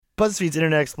BuzzFeed's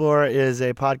Internet Explorer is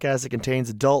a podcast that contains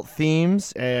adult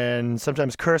themes and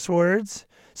sometimes curse words,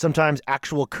 sometimes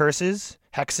actual curses,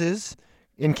 hexes,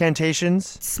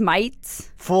 incantations.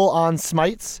 Smites. Full-on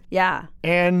smites. Yeah.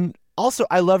 And also,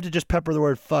 I love to just pepper the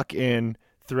word fuck in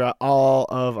throughout all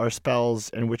of our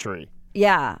spells and witchery.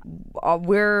 Yeah.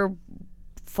 We're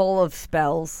full of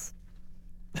spells.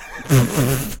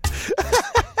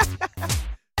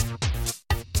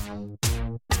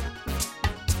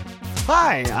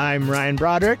 Hi, I'm Ryan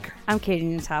Broderick. I'm Katie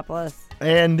Notopoulos.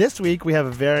 And this week we have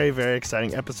a very, very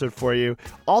exciting episode for you.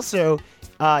 Also,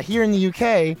 here in the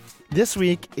UK, this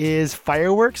week is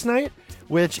Fireworks Night,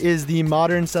 which is the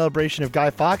modern celebration of Guy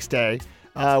Fawkes Day,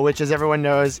 which, as everyone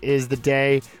knows, is the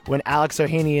day when Alex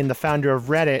Ohanian, the founder of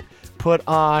Reddit, put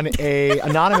on a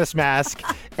anonymous mask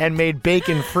and made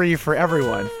bacon free for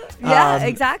everyone. Yeah,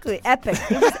 exactly. Epic.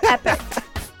 It was epic.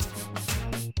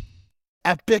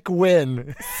 Epic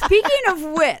win. Speaking of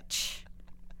which,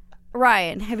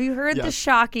 Ryan, have you heard the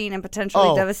shocking and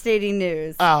potentially devastating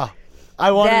news? I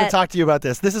wanted to talk to you about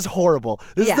this. This is horrible.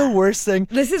 This is the worst thing.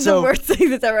 This is the worst thing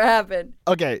that's ever happened.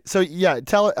 Okay, so I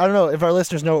don't know if our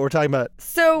listeners know what we're talking about.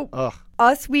 So,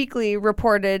 Us Weekly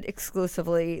reported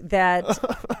exclusively that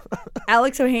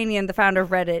Alex Ohanian, the founder of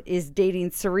Reddit, is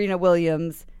dating Serena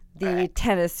Williams, the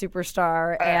tennis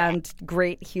superstar and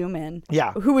great human.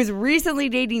 Yeah. Who was recently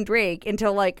dating Drake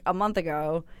until like a month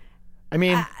ago. I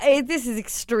mean, this is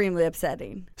extremely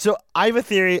upsetting. So I have a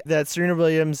theory that Serena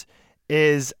Williams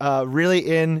is really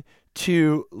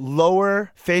into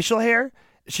lower facial hair.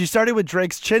 She started with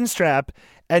Drake's chin strap,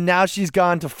 and now she's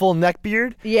gone to full neck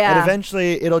beard. Yeah. And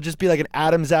eventually it'll just be like an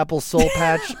Adam's apple soul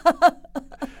patch.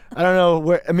 I don't know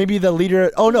where. Maybe the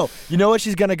leader. Oh no! You know what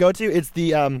she's gonna go to? It's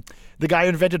the guy who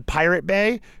invented Pirate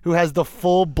Bay, who has the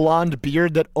full blonde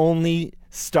beard that only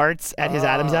starts at his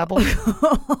Adam's apple.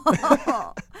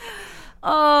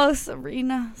 Oh,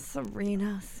 Serena.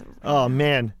 Oh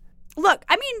man. Look,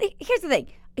 I mean, here's the thing.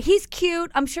 He's cute.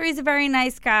 I'm sure he's a very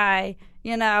nice guy.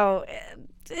 Mazel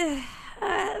tov.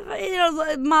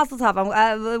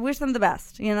 I wish them the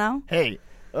best. Hey,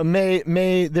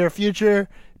 may their future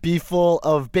be full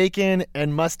of bacon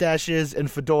and mustaches and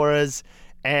fedoras,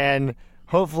 and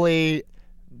hopefully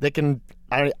they can.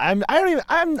 I'm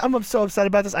so upset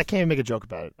about this. I can't even make a joke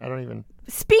about it. I don't even.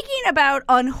 Speaking about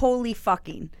unholy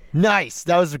fucking. Nice.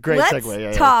 That was a great segue.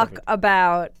 Let's talk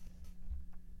about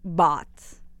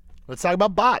bots. Let's talk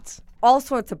about bots. All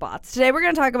sorts of bots. Today we're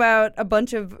going to talk about a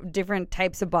bunch of different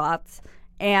types of bots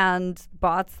and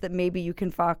bots that maybe you can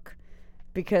fuck,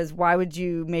 because why would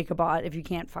you make a bot if you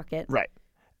can't fuck it? Right.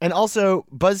 And also,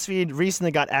 BuzzFeed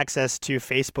recently got access to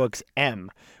Facebook's M,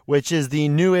 which is the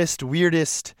newest,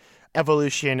 weirdest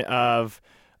evolution of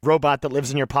robot that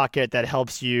lives in your pocket that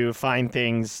helps you find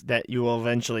things that you will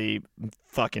eventually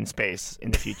fuck in space in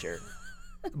the future.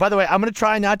 By the way, I'm going to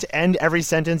try not to end every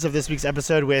sentence of this week's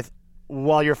episode with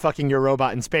while you're fucking your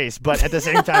robot in space. But at the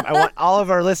same time, I want all of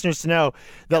our listeners to know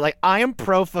that, like, I am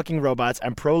pro fucking robots.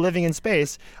 I'm pro living in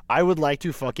space. I would like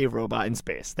to fuck a robot in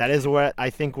space. That is what I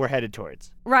think we're headed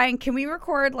towards. Ryan, can we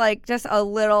record, like, just a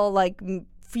little, like,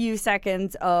 few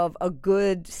seconds of a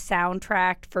good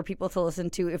soundtrack for people to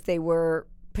listen to if they were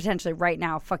potentially right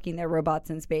now fucking their robots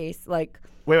in space? Like,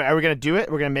 wait, are we gonna do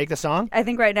it? We're gonna make the song? I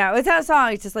think right now it's not a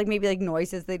song. It's just like maybe like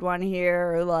noises they'd want to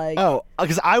hear, or like. Oh,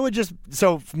 because I would just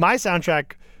my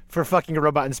soundtrack for fucking a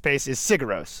robot in space is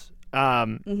Sigaros.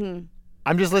 I'm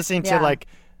just listening to like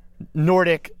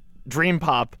Nordic dream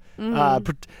pop.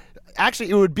 Actually,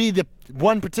 it would be the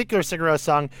one particular Sigaros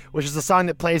song, which is the song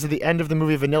that plays at the end of the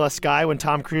movie Vanilla Sky when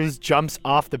Tom Cruise jumps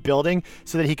off the building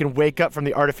so that he can wake up from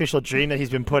the artificial dream that he's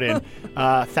been put in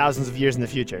thousands of years in the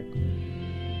future.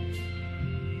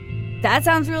 That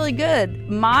sounds really good.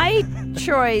 My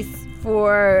choice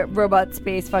for robot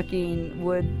space fucking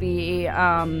would be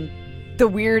the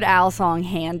Weird Al song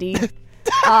Handy,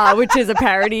 which is a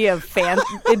parody of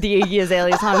the Iggy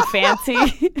Azalea song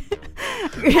Fancy.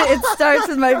 It starts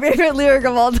with my favorite lyric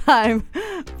of all time.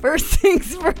 First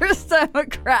things first, I'm a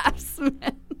craftsman.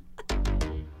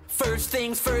 First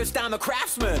things first, I'm a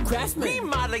craftsman.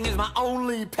 Remodeling is my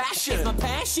only passion. It's my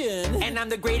passion. And I'm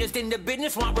the greatest in the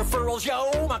business. Want referrals,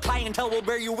 yo? My clientele will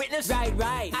bear you witness.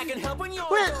 Right. I can help when you're...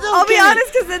 I'll be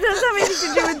honest, because it doesn't have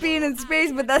anything to do with being in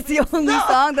space, but that's the only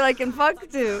song that I can fuck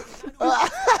to.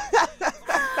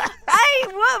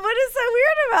 What is so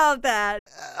weird about that?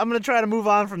 I'm going to try to move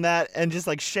on from that and just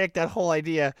like shake that whole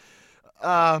idea.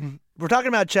 We're talking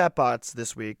about chatbots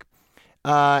this week.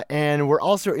 And we're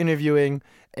also interviewing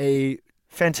a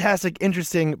fantastic,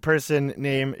 interesting person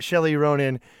named Shelley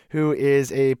Ronan, who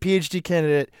is a PhD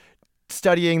candidate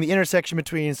studying the intersection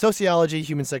between sociology,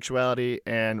 human sexuality,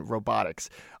 and robotics.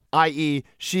 i.e.,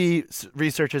 she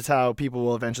researches how people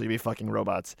will eventually be fucking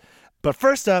robots. But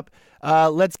first up,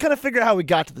 let's kind of figure out how we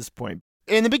got to this point.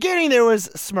 In the beginning, there was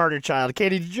Smarter Child.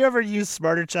 Katie, did you ever use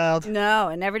Smarter Child? No,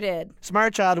 I never did.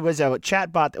 Smarter Child was a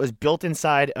chatbot that was built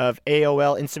inside of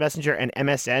AOL Instant Messenger and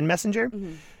MSN Messenger.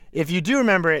 Mm-hmm. If you do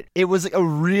remember it, it was a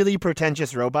really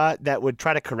pretentious robot that would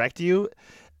try to correct you.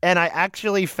 And I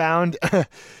actually found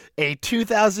a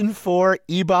 2004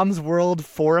 eBaum's World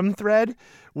forum thread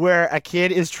where a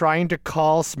kid is trying to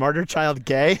call Smarter Child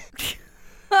gay.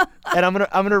 And I'm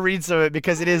gonna read some of it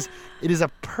because it is a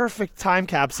perfect time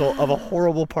capsule of a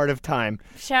horrible part of time.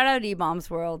 Shout out eBaum's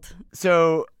World.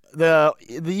 So the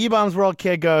eBaum's World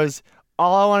kid goes,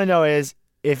 all I want to know is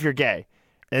if you're gay.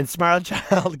 And Smarter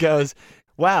Child goes,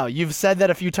 wow, you've said that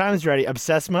a few times already.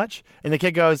 Obsessed much? And the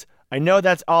kid goes, I know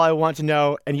that's all I want to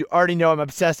know, and you already know I'm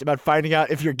obsessed about finding out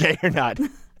if you're gay or not.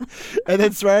 And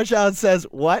then Smarter Child says,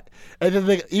 what? And then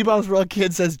the eBaum's World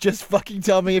kid says, just fucking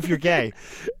tell me if you're gay.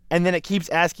 And then it keeps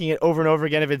asking it over and over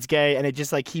again if it's gay, and it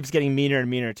just like keeps getting meaner and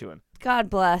meaner to him. God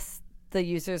bless the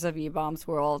users of eBaum's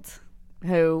World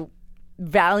who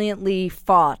valiantly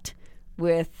fought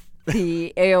with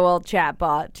the AOL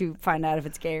chatbot to find out if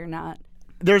it's gay or not.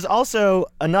 There's also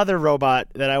another robot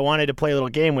that I wanted to play a little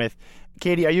game with.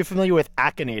 Katie, are you familiar with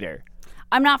Akinator?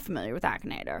 I'm not familiar with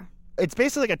Akinator. It's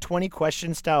basically like a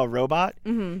 20-question style robot.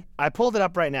 Mm-hmm. I pulled it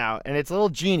up right now, and it's a little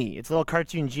genie. It's a little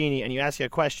cartoon genie, and you ask it a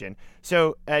question.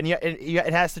 So, and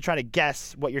it has to try to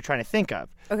guess what you're trying to think of.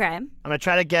 Okay. I'm going to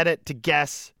try to get it to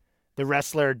guess the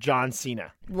wrestler John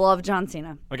Cena. Love John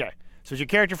Cena. Okay. So is your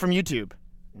character from YouTube?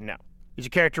 No. Is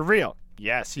your character real?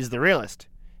 Yes, he's the realest.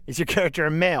 Is your character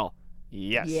a male?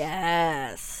 Yes.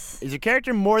 Yes. Is your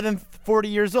character more than 40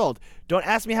 years old? Don't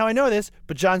ask me how I know this,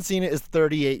 but John Cena is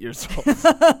 38 years old.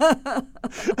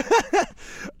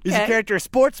 Is your character a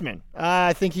sportsman?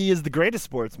 I think he is the greatest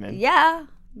sportsman. Yeah.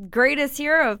 Greatest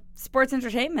hero of sports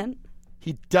entertainment.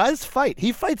 He does fight.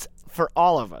 He fights for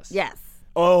all of us. Yes.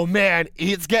 Oh, man.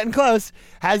 It's getting close.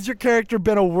 Has your character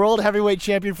been a world heavyweight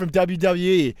champion from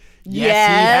WWE?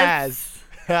 Yes.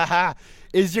 He has.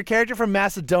 Is your character from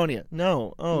Macedonia?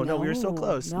 No. Oh, no, we were so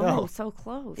close. No, so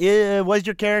close. Was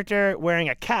your character wearing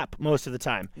a cap most of the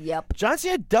time? Yep. John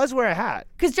Cena does wear a hat.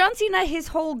 Because John Cena, his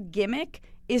whole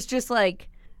gimmick is just like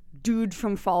dude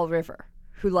from Fall River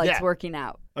who likes working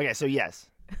out. Okay, so yes.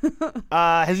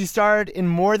 Has he starred in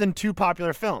more than 2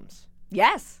 popular films?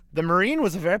 Yes. The Marine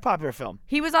was a very popular film.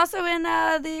 He was also in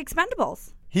The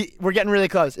Expendables. We're getting really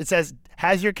close. It says,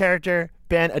 has your character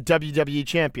been a WWE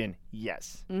champion?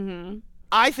 Yes. Mm-hmm.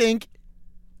 I think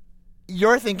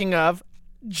you're thinking of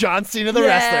John Cena the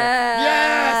wrestler.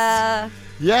 Yes!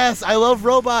 Yes, I love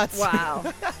robots. Wow.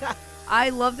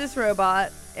 I love this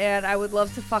robot, and I would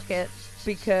love to fuck it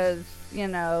because,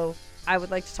 I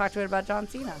would like to talk to it about John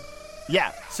Cena.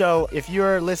 Yeah, so if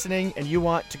you're listening and you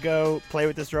want to go play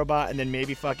with this robot and then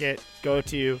maybe fuck it, go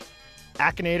to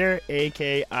Akinator,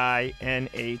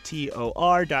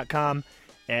 AKINATOR.com,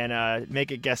 and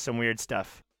make it guess some weird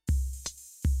stuff.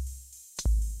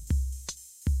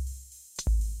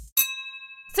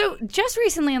 So just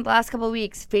recently in the last couple of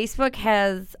weeks, Facebook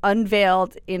has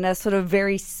unveiled in a sort of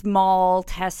very small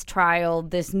test trial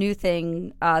this new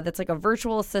thing that's like a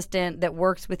virtual assistant that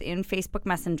works within Facebook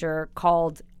Messenger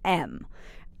called M.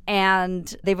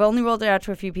 And they've only rolled it out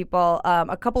to a few people.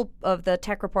 A couple of the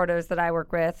tech reporters that I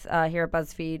work with here at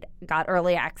BuzzFeed got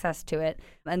early access to it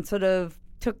and sort of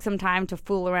took some time to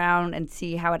fool around and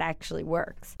see how it actually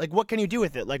works. Like, what can you do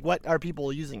with it? Like, what are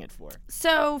people using it for?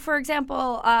 So, for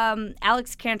example,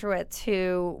 Alex Kantrowitz,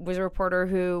 who was a reporter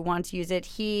who wanted to use it,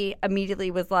 he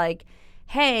immediately was like,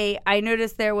 hey, I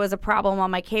noticed there was a problem on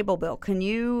my cable bill. Can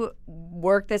you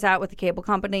work this out with the cable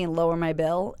company and lower my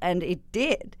bill? And it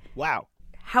did. Wow.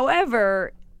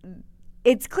 However,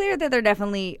 it's clear that there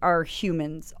definitely are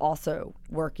humans also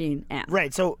working at it.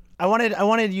 Right. So I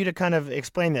wanted you to kind of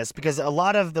explain this because a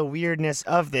lot of the weirdness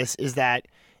of this is that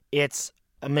it's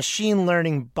a machine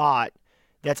learning bot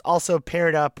that's also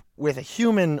paired up with a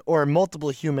human or multiple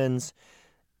humans.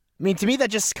 I mean, to me, that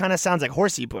just kind of sounds like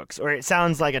horsey books, or it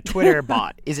sounds like a Twitter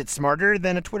bot. Is it smarter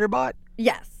than a Twitter bot?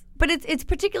 Yes. But it's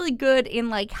particularly good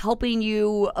in like helping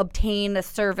you obtain a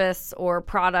service or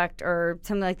product or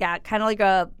something like that, kind of like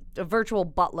a virtual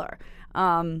butler.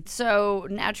 So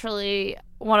naturally,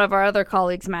 one of our other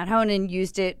colleagues, Matt Honan,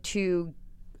 used it to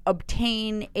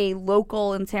obtain a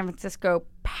local in San Francisco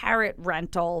parrot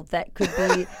rental that could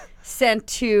be sent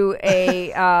to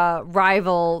a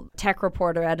rival tech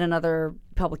reporter at another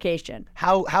publication.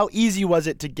 How easy was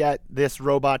it to get this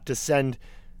robot to send?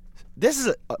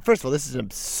 First of all, this is an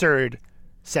absurd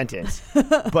sentence,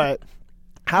 but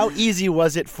How easy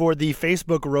was it for the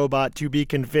Facebook robot to be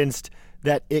convinced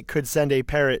that it could send a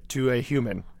parrot to a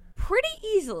human? Pretty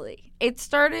easily. It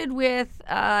started with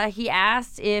he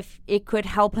asked if it could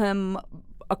help him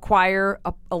acquire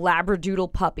a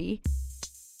Labradoodle puppy.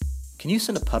 Can you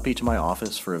send a puppy to my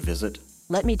office for a visit?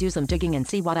 Let me do some digging and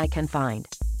see what I can find.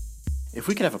 If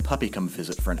we could have a puppy come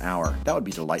visit for an hour, that would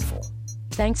be delightful.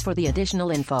 Thanks for the additional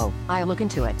info. I'll look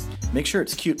into it. Make sure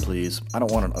it's cute, please. I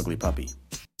don't want an ugly puppy.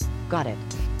 Got it.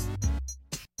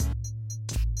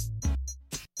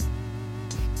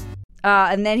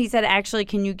 And then he said, actually,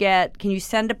 can you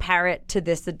send a parrot to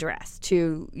this address,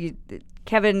 to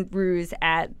Kevin Roos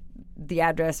at the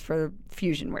address for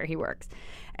Fusion where he works.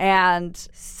 And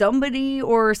somebody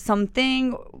or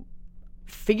something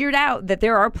figured out that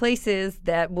there are places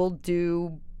that will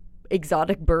do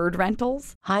exotic bird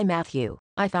rentals. Hi, Matthew.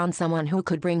 I found someone who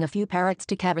could bring a few parrots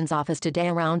to Kevin's office today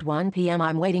around 1 p.m.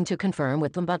 I'm waiting to confirm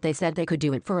with them, but they said they could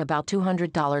do it for about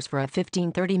 $200 for a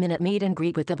 15-30-minute meet and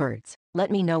greet with the birds.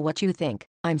 Let me know what you think.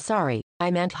 I'm sorry,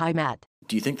 I meant hi, Matt.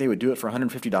 Do you think they would do it for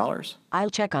 $150? I'll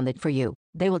check on it for you.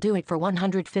 They will do it for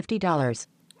 $150.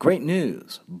 Great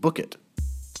news. Book it.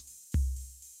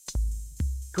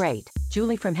 Great.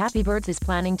 Julie from Happy Birds is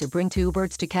planning to bring 2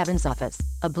 birds to Kevin's office.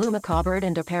 A blue macaw bird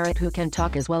and a parrot who can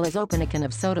talk, as well as open a can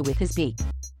of soda with his beak.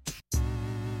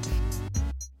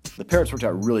 The parrots worked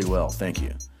out really well, thank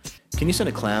you. Can you send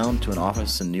a clown to an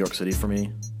office in New York City for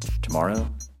me? Tomorrow?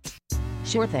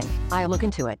 Sure thing. I'll look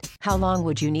into it. How long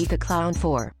would you need the clown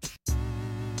for?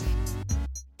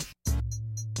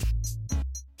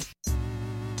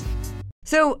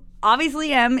 So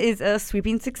obviously M is a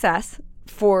sweeping success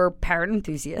for parrot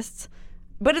enthusiasts,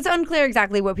 but it's unclear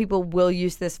exactly what people will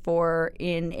use this for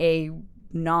in a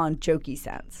non-jokey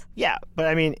sense. Yeah, but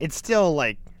I mean, it's still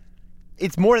like,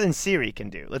 it's more than Siri can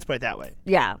do. Let's put it that way.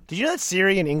 Yeah. Did you know that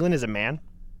Siri in England is a man?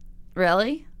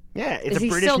 Really? Yeah, it's Is a he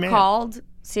British still man. called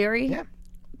Siri? Yeah.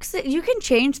 'Cause you can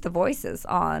change the voices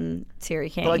on Siri,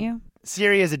 can't But, like, you?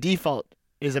 Siri as a default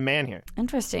is a man here.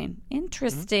 Interesting.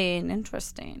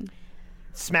 Interesting.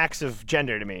 Smacks of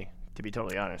gender to me, to be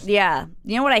totally honest. Yeah.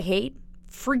 You know what I hate?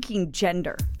 Freaking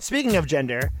gender. Speaking of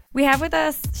gender, We have with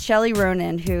us Shelley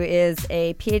Ronan, who is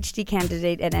a PhD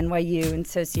candidate at NYU in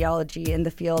sociology in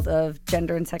the field of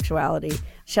gender and sexuality.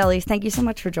 Shelley, thank you so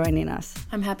much for joining us.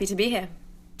 I'm happy to be here.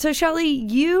 So, Shelley,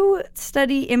 you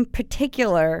study in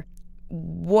particular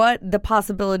what the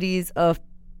possibilities of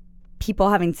people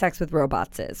having sex with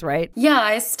robots is, right? Yeah,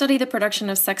 I study the production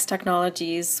of sex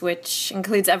technologies, which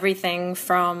includes everything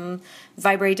from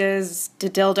vibrators to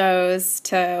dildos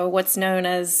to what's known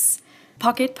as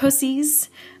pocket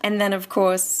pussies. And then, of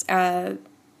course,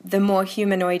 the more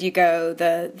humanoid you go,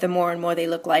 the more and more they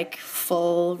look like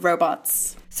full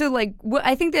robots. So, like,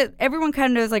 I think that everyone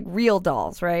kind of knows, like, real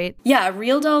dolls, right? Yeah,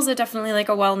 real dolls are definitely like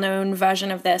a well-known version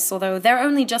of this, although they're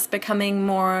only just becoming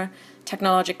more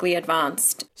technologically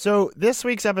advanced. So this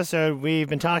week's episode, we've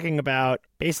been talking about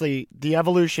basically the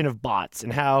evolution of bots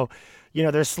and how, you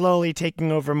know, they're slowly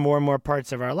taking over more and more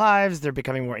parts of our lives. They're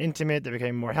becoming more intimate. They're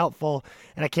becoming more helpful.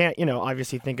 And I can't, you know,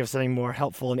 obviously think of something more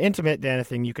helpful and intimate than a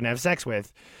thing you can have sex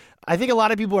with. I think a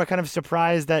lot of people are kind of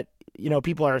surprised that, you know,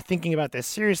 people are thinking about this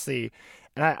seriously.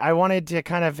 And I wanted to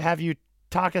kind of have you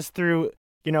talk us through,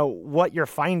 you know, what you're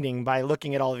finding by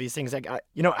looking at all of these things. Like,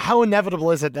 you know, how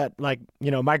inevitable is it that, like,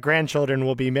 you know, my grandchildren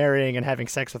will be marrying and having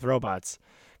sex with robots?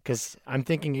 Because I'm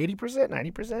thinking 80%,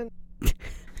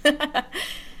 90%.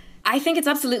 I think it's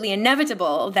absolutely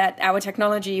inevitable that our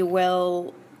technology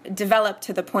will develop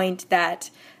to the point that,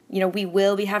 you know, we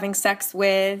will be having sex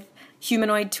with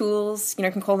humanoid tools. You know,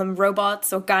 you can call them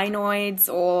robots or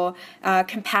gynoids or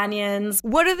companions.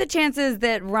 What are the chances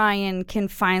that Ryan can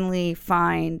finally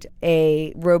find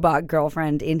a robot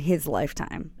girlfriend in his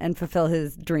lifetime and fulfill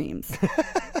his dreams?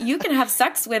 You can have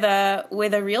sex with a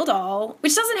real doll,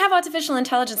 which doesn't have artificial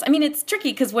intelligence. I mean, it's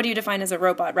tricky because what do you define as a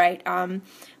robot, right?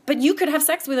 But you could have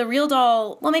sex with a real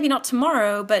doll, well, maybe not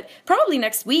tomorrow, but probably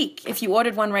next week if you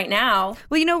ordered one right now.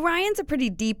 Well, you know, Ryan's a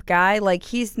pretty deep guy. Like,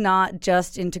 he's not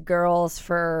just into girls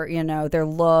for, you know, their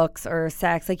looks or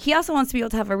sex. Like, he also wants to be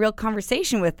able to have a real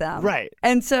conversation with them. Right.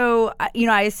 And so, you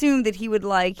know, I assume that he would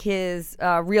like his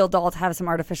real doll to have some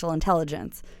artificial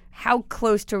intelligence. How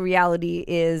close to reality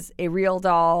is a real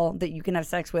doll that you can have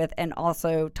sex with and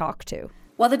also talk to?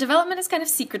 Well, the development is kind of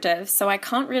secretive, so I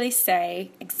can't really say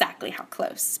exactly how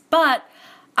close. But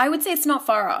I would say it's not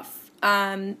far off.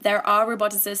 There are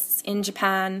roboticists in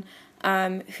Japan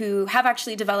who have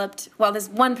actually developed, well, there's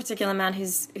one particular man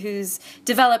who's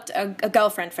developed a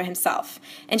girlfriend for himself.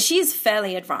 And she's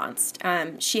fairly advanced.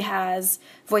 She has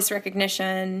voice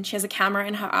recognition. She has a camera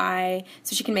in her eye,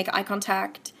 so she can make eye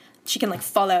contact. She can, like,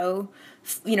 follow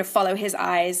follow his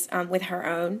eyes with her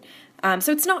own.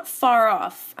 So it's not far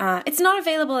off. It's not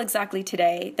available exactly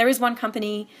today. There is one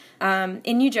company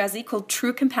in New Jersey called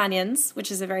True Companions,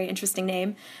 which is a very interesting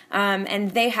name,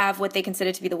 and they have what they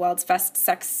consider to be the world's first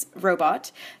sex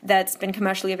robot that's been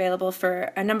commercially available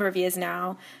for a number of years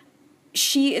now.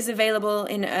 She is available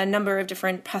in a number of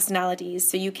different personalities,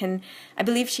 so you can, I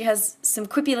believe she has some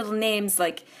quippy little names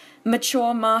like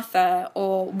Mature Martha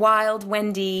or Wild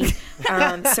Wendy.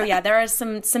 So yeah, there are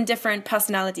some different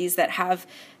personalities that have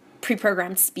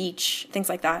pre-programmed speech, things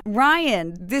like that.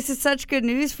 Ryan, this is such good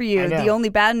news for you. The only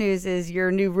bad news is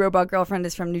your new robot girlfriend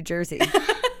is from New Jersey.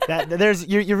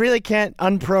 You really can't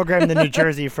unprogram the New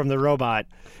Jersey from the robot.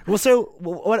 Well, so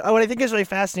what I think is really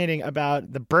fascinating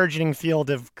about the burgeoning field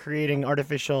of creating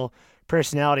artificial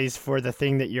personalities for the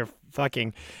thing that you're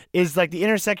fucking is like the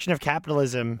intersection of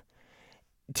capitalism.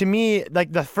 To me,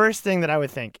 like the first thing that I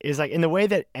would think is like in the way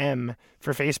that M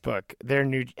for Facebook, their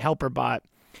new helper bot,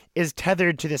 is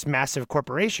tethered to this massive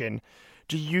corporation.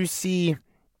 Do you see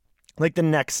like the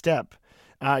next step?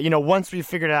 Once we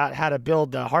figured out how to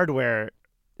build the hardware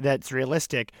that's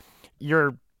realistic,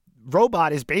 your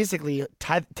robot is basically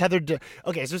tethered to.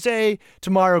 Okay, so say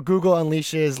tomorrow Google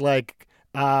unleashes like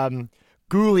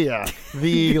Gulia,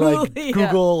 the like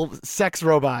Google sex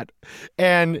robot,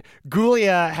 and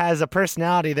Gulia has a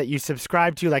personality that you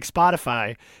subscribe to like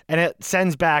Spotify, and it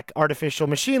sends back artificial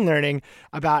machine learning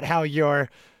about how you're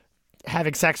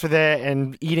having sex with it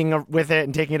and eating with it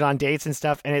and taking it on dates and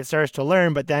stuff, and it starts to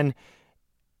learn. But then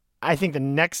I think the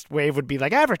next wave would be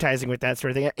like advertising with that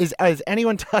sort of thing. Is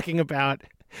anyone talking about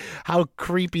how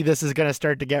creepy this is going to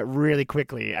start to get really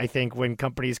quickly, I think, when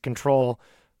companies control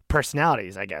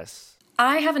personalities, I guess?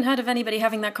 I haven't heard of anybody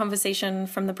having that conversation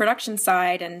from the production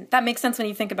side, and that makes sense when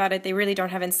you think about it. They really don't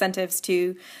have incentives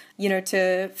to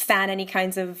fan any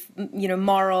kinds of,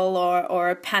 moral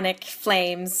or panic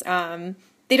flames.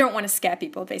 They don't want to scare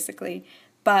people, basically.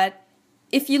 But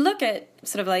if you look at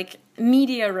sort of like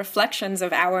media reflections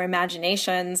of our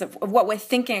imaginations, of what we're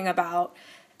thinking about,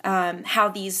 how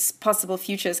these possible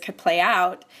futures could play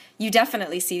out, you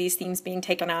definitely see these themes being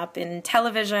taken up in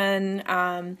television,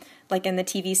 like in the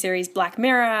TV series Black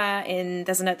Mirror,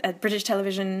 there's a British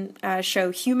television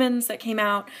show Humans that came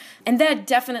out, and they're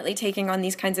definitely taking on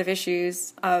these kinds of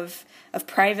issues of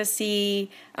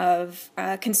privacy, of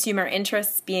consumer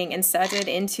interests being inserted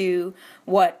into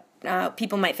what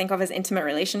people might think of as intimate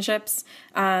relationships.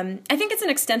 I think it's an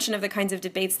extension of the kinds of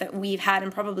debates that we've had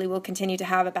and probably will continue to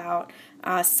have about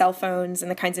cell phones and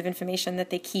the kinds of information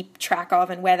that they keep track of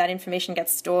and where that information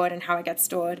gets stored and how it gets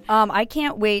stored. I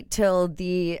can't wait till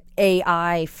the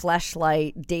AI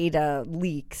fleshlight data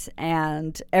leaks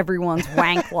and everyone's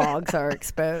wank logs are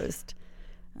exposed.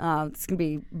 It's going to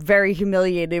be very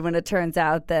humiliated when it turns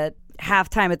out that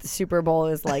halftime at the Super Bowl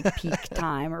is like peak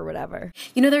time or whatever.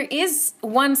 There is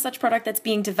one such product that's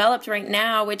being developed right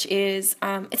now, which is,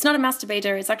 it's not a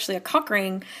masturbator, it's actually a cock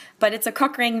ring, but it's a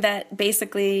cock ring that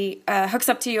basically hooks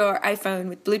up to your iPhone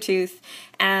with Bluetooth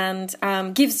and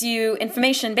gives you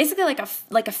information, basically like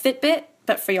a Fitbit,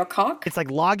 but for your cock. It's like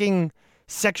logging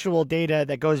sexual data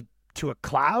that goes to a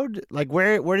cloud? Like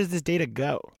where does this data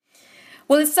go?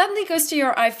 Well, it suddenly goes to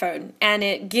your iPhone and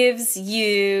it gives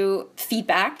you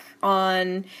feedback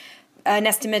on an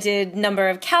estimated number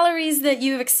of calories that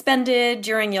you've expended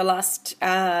during your last,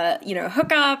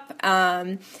 hookup.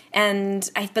 And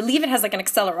I believe it has like an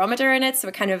accelerometer in it. So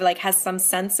it kind of like has some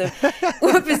sense of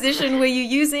what position were you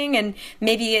using. And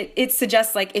maybe it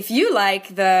suggests like, if you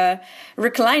like the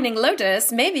reclining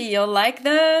lotus, maybe you'll like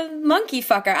the monkey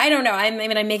fucker. I don't know. I'm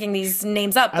making these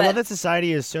names up. I love that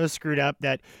society is so screwed up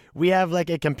that we have like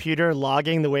a computer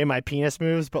logging the way my penis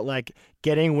moves, but like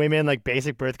getting women like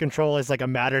basic birth control is like a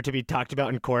matter to be talked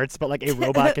about in courts. But like a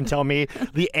robot can tell me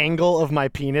the angle of my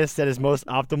penis that is most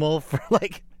optimal for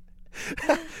like,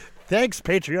 thanks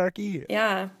patriarchy.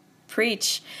 Yeah.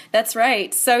 Preach. That's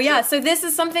right. So yeah, so this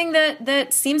is something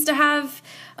that seems to have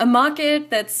a market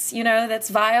that's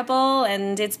viable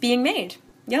and it's being made.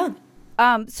 Yeah.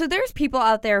 So there's people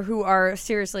out there who are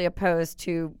seriously opposed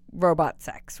to robot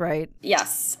sex, right?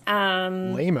 Yes.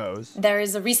 Lamos. There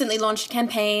is a recently launched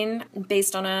campaign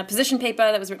based on a position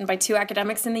paper that was written by 2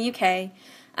 academics in the UK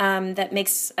that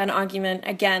makes an argument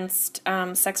against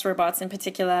sex robots in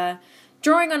particular,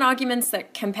 drawing on arguments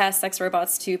that compare sex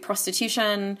robots to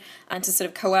prostitution and to sort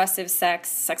of coercive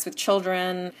sex with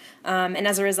children. And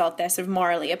as a result, they're sort of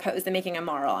morally opposed. They're making a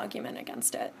moral argument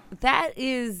against it. That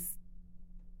is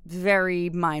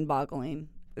very mind-boggling.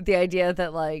 The idea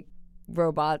that like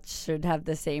robots should have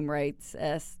the same rights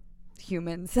as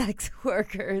human sex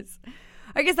workers.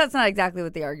 I guess that's not exactly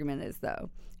what the argument is,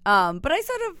 though. But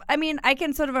I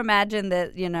can sort of imagine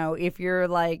that, if you're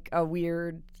like a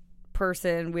weird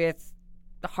person with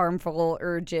harmful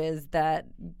urges, that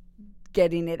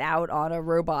getting it out on a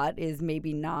robot is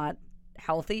maybe not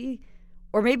healthy.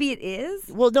 Or maybe it is.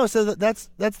 Well, no. So that's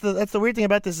the weird thing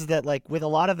about this is that, like, with a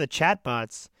lot of the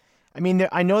chatbots, I mean,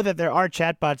 I know that there are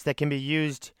chatbots that can be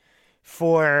used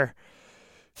for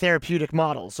therapeutic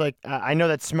models. Like, I know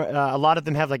that a lot of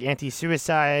them have like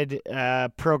anti-suicide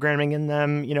programming in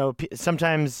them.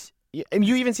 Sometimes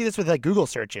you even see this with like Google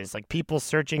searches, like people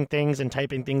searching things and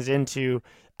typing things into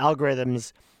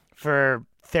algorithms for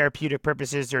therapeutic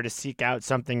purposes or to seek out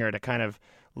something or to kind of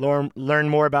learn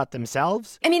more about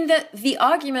themselves. I mean, the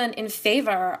argument in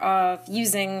favor of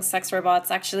using sex robots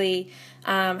actually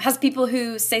has people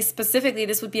who say specifically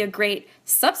this would be a great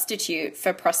substitute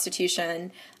for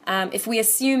prostitution. If we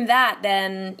assume that,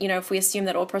 then, if we assume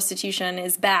that all prostitution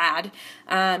is bad,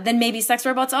 then maybe sex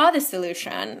robots are the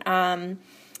solution.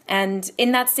 And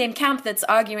in that same camp that's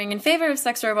arguing in favor of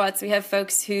sex robots, we have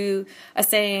folks who are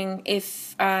saying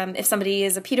if somebody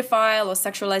is a pedophile or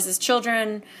sexualizes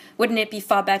children, wouldn't it be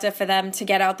far better for them to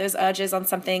get out those urges on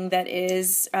something that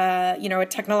is, a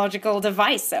technological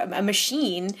device, a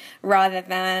machine, rather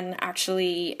than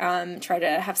actually try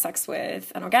to have sex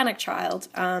with an organic child,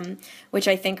 which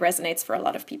I think resonates for a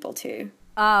lot of people too.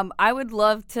 I would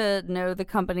love to know the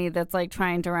company that's like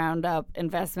trying to round up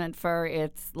investment for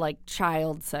its like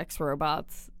child sex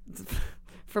robots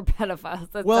for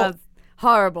pedophiles. That sounds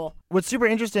horrible. What's super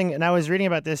interesting, and I was reading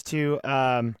about this to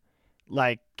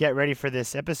get ready for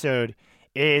this episode,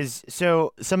 is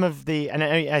so some of and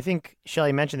I think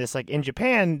Shelley mentioned this, like in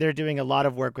Japan, they're doing a lot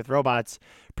of work with robots,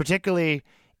 particularly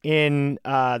in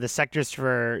the sectors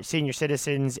for senior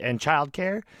citizens and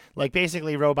childcare, like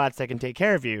basically robots that can take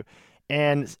care of you.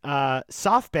 And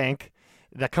SoftBank,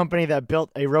 the company that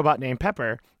built a robot named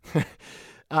Pepper,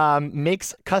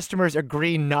 makes customers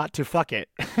agree not to fuck it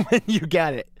when you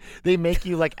get it. They make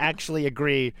you like actually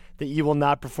agree that you will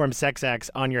not perform sex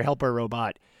acts on your helper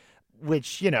robot,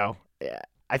 which,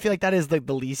 I feel like that is like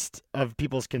the least of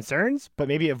people's concerns, but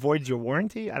maybe avoids your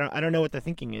warranty. I don't know what the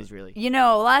thinking is really.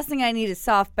 Last thing I need is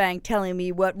SoftBank telling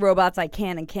me what robots I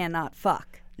can and cannot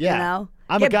fuck. Yeah.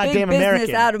 I'm Get a goddamn big American.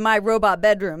 business out of my robot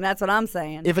bedroom. That's what I'm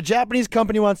saying. If a Japanese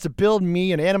company wants to build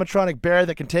me an animatronic bear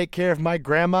that can take care of my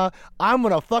grandma, I'm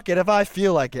going to fuck it if I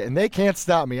feel like it, and they can't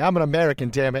stop me. I'm an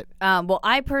American, damn it. Well,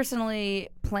 I personally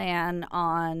plan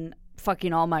on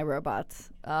fucking all my robots.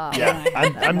 I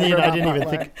didn't even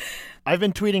think. I've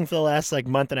been tweeting for the last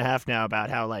month and a half now about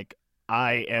how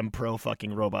I am pro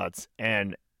fucking robots,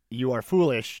 and you are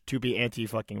foolish to be anti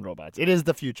fucking robots. It is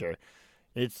the future.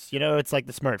 It's it's like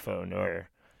the smartphone or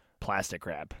plastic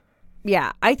wrap.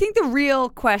 Yeah, I think the real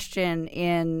question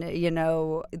in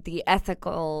the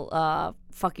ethical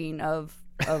fucking of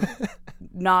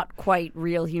not quite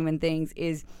real human things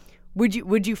is, would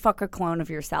you fuck a clone of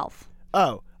yourself?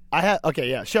 Oh,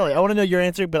 Shelley, I want to know your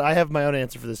answer, but I have my own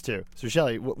answer for this too. So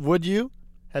Shelley, would you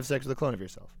have sex with a clone of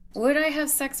yourself? Would I have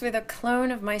sex with a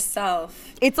clone of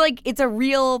myself? It's like it's a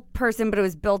real person, but it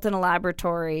was built in a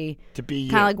laboratory to be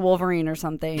kind of like Wolverine or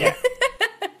something. Yeah.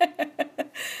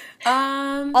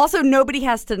 Also, nobody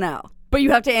has to know, but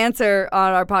you have to answer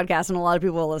on our podcast, and a lot of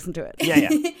people will listen to it. Yeah.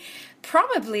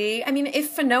 Probably. I mean, if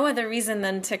for no other reason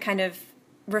than to kind of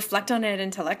reflect on it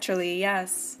intellectually,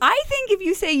 yes. I think if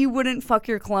you say you wouldn't fuck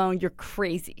your clone, you're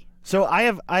crazy. So I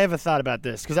have a thought about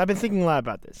this because I've been thinking a lot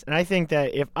about this, and I think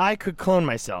that if I could clone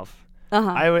myself,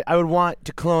 I would want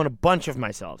to clone a bunch of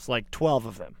myself, like 12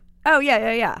 of them. Oh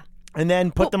yeah. And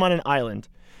then put them on an island,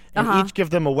 and each give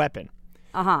them a weapon.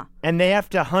 And they have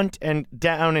to hunt and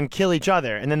down and kill each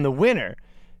other, and then the winner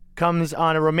comes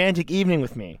on a romantic evening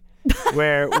with me,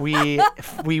 where we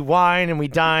wine and we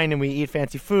dine and we eat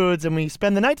fancy foods and we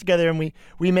spend the night together and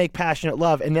we make passionate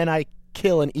love, and then I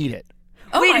kill and eat it.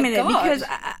 Wait a minute, because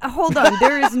hold on,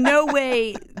 there is no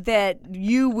way that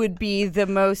you would be the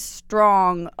most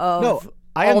strong of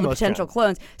all the potential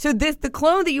clones. So the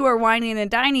clone that you are whining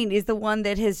and dining is the one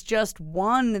that has just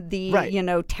won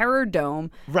the Terror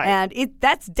Dome, right? And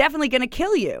that's definitely going to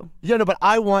kill you. But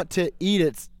I want to eat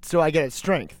it so I get its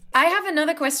strength. I have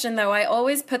another question though. I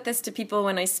always put this to people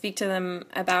when I speak to them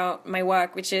about my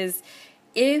work, which is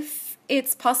if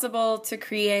it's possible to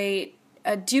create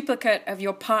a duplicate of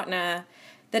your partner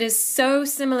that is so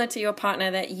similar to your partner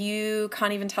that you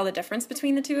can't even tell the difference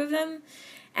between the two of them.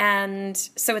 And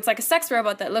so it's like a sex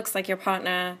robot that looks like your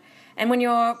partner. And when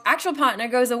your actual partner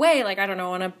goes away, like, I don't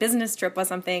know, on a business trip or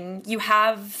something, you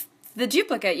have the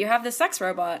duplicate, you have the sex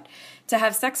robot to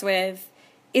have sex with.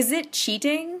 Is it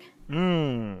cheating?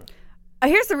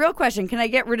 Here's the real question. Can I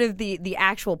get rid of the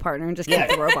actual partner and just keep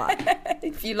the robot?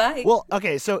 If you like. Well,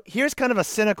 okay, so here's kind of a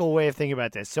cynical way of thinking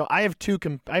about this. So I have two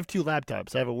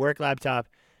laptops. I have a work laptop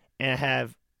and I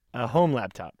have a home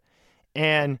laptop.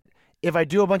 And if I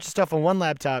do a bunch of stuff on one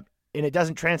laptop and it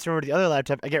doesn't transfer over to the other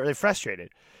laptop, I get really frustrated.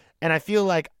 And I feel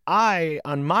like I,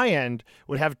 on my end,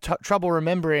 would have trouble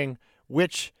remembering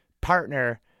which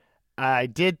partner I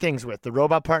did things with, the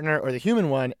robot partner or the human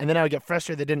one, and then I would get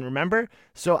frustrated that I didn't remember.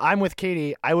 So I'm with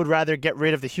Katie. I would rather get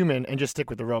rid of the human and just stick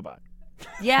with the robot.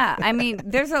 Yeah, I mean,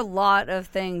 there's a lot of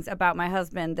things about my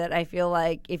husband that I feel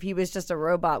like if he was just a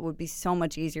robot would be so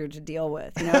much easier to deal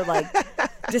with. You know, like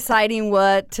deciding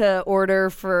what to order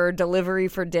for delivery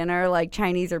for dinner, like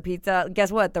Chinese or pizza.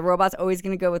 Guess what? The robot's always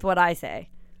going to go with what I say.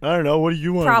 I don't know. What do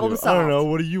you want Problem to do? solved. I don't know.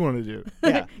 What do you want to do?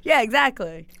 Yeah. Yeah,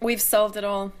 exactly. We've solved it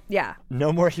all. Yeah.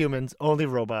 No more humans, only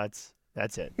robots.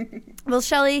 That's it. Well,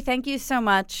 Shelley, thank you so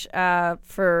much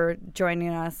for joining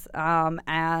us.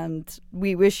 And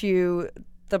we wish you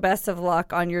the best of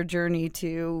luck on your journey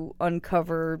to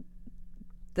uncover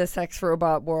the sex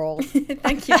robot world.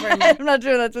 Thank you very much. I'm not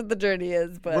sure that's what the journey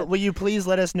is, but Will you please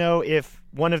let us know if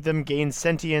one of them gains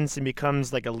sentience and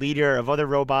becomes like a leader of other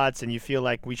robots and you feel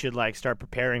like we should like start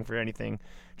preparing for anything?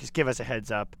 Just give us a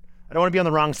heads up. I don't want to be on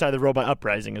the wrong side of the robot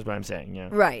uprising is what I'm saying. Yeah.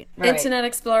 right. Internet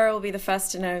Explorer will be the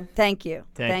first to know. Thank you.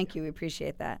 Thank You. We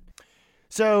appreciate that.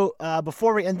 So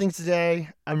before we end things today,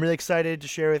 I'm really excited to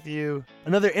share with you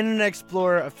another Internet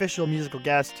Explorer official musical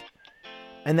guest,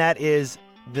 and that is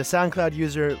the SoundCloud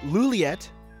user Luliet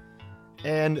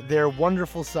and their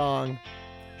wonderful song,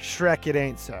 Shrek It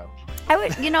Ain't So.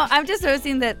 I'm just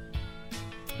noticing that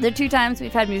the two times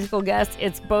we've had musical guests,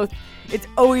 it's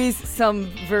always some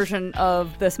version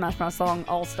of the Smash Mouth song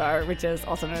All-Star, which is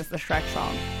also known as the Shrek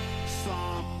song.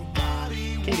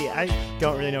 Katie, I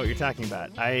don't really know what you're talking about.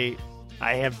 I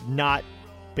have not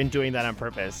been doing that on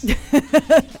purpose.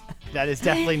 That is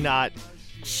definitely not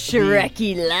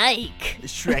Shreky-like.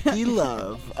 Shreky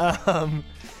love.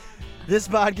 This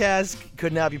podcast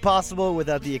could not be possible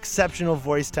without the exceptional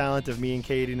voice talent of me and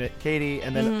Katie,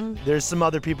 and then there's some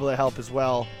other people that help as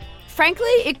well. Frankly,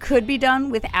 it could be done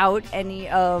without any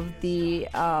of the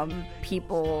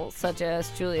people such as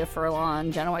Julia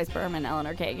Furlan, Jenna Weiss-Berman,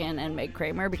 Eleanor Kagan, and Meg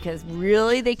Kramer, because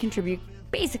really they contribute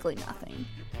basically nothing.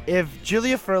 If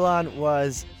Julia Furlan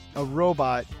was a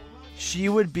robot, she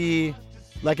would be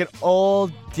like an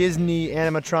old Disney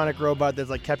animatronic robot that's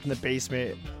like kept in the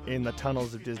basement in the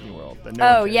tunnels of Disney World. That no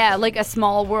one cares about. Like a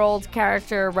Small World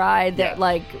character ride that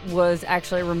like was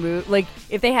actually removed. Like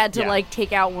if they had to like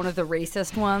take out one of the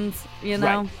racist ones, you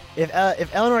know. Right.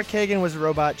 If Eleanor Kagan was a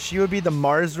robot, she would be the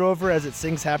Mars rover as it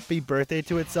sings "Happy Birthday"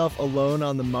 to itself alone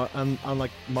on the on like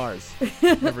Mars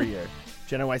every year.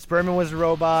 Jenna Weiss-Berman was a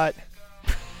robot.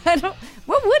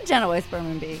 What would Jenna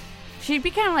Weiss-Berman be? She'd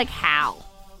be kind of like Hal.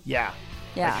 Yeah.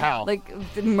 Yeah, Like Hal.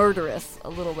 like murderous a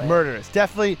little bit. Murderous,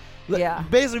 definitely. Yeah.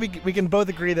 Basically, we can both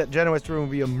agree that Jenna Weiss-Berman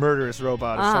would be a murderous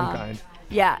robot of some kind.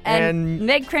 Yeah, and And-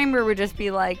 Meg Kramer would just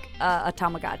be like a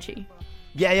Tamagotchi.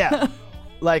 Yeah.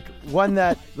 Like one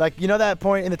that, like, you know that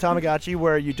point in the Tamagotchi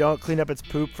where you don't clean up its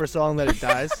poop for so long that it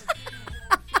dies?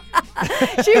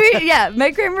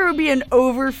 Meg Kramer would be an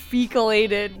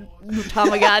over-fecalated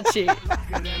Tamagotchi.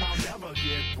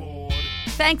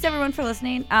 Thanks, everyone, for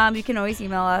listening. You can always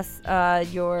email us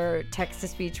your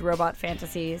text-to-speech robot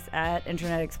fantasies at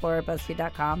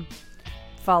internetexplorer@buzzfeed.com.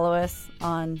 Follow us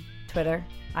on Twitter,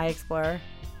 iExplorer,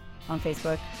 on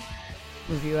Facebook.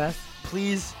 Review us.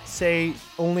 Please say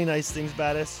only nice things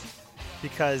about us,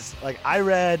 because, like, I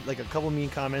read, like, a couple mean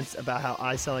comments about how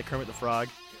I sound like Kermit the Frog,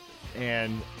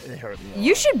 and it hurt me a lot.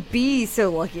 You should be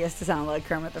so lucky as to sound like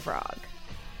Kermit the Frog.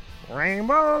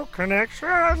 Rainbow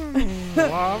connection,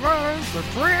 lovers, the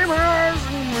dreamers,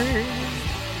 and me.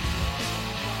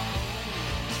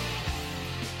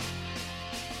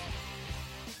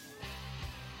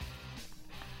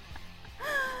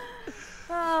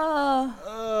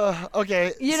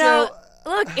 Okay. You know,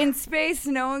 look, in space,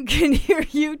 no one can hear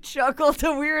you chuckle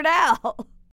to Weird Al.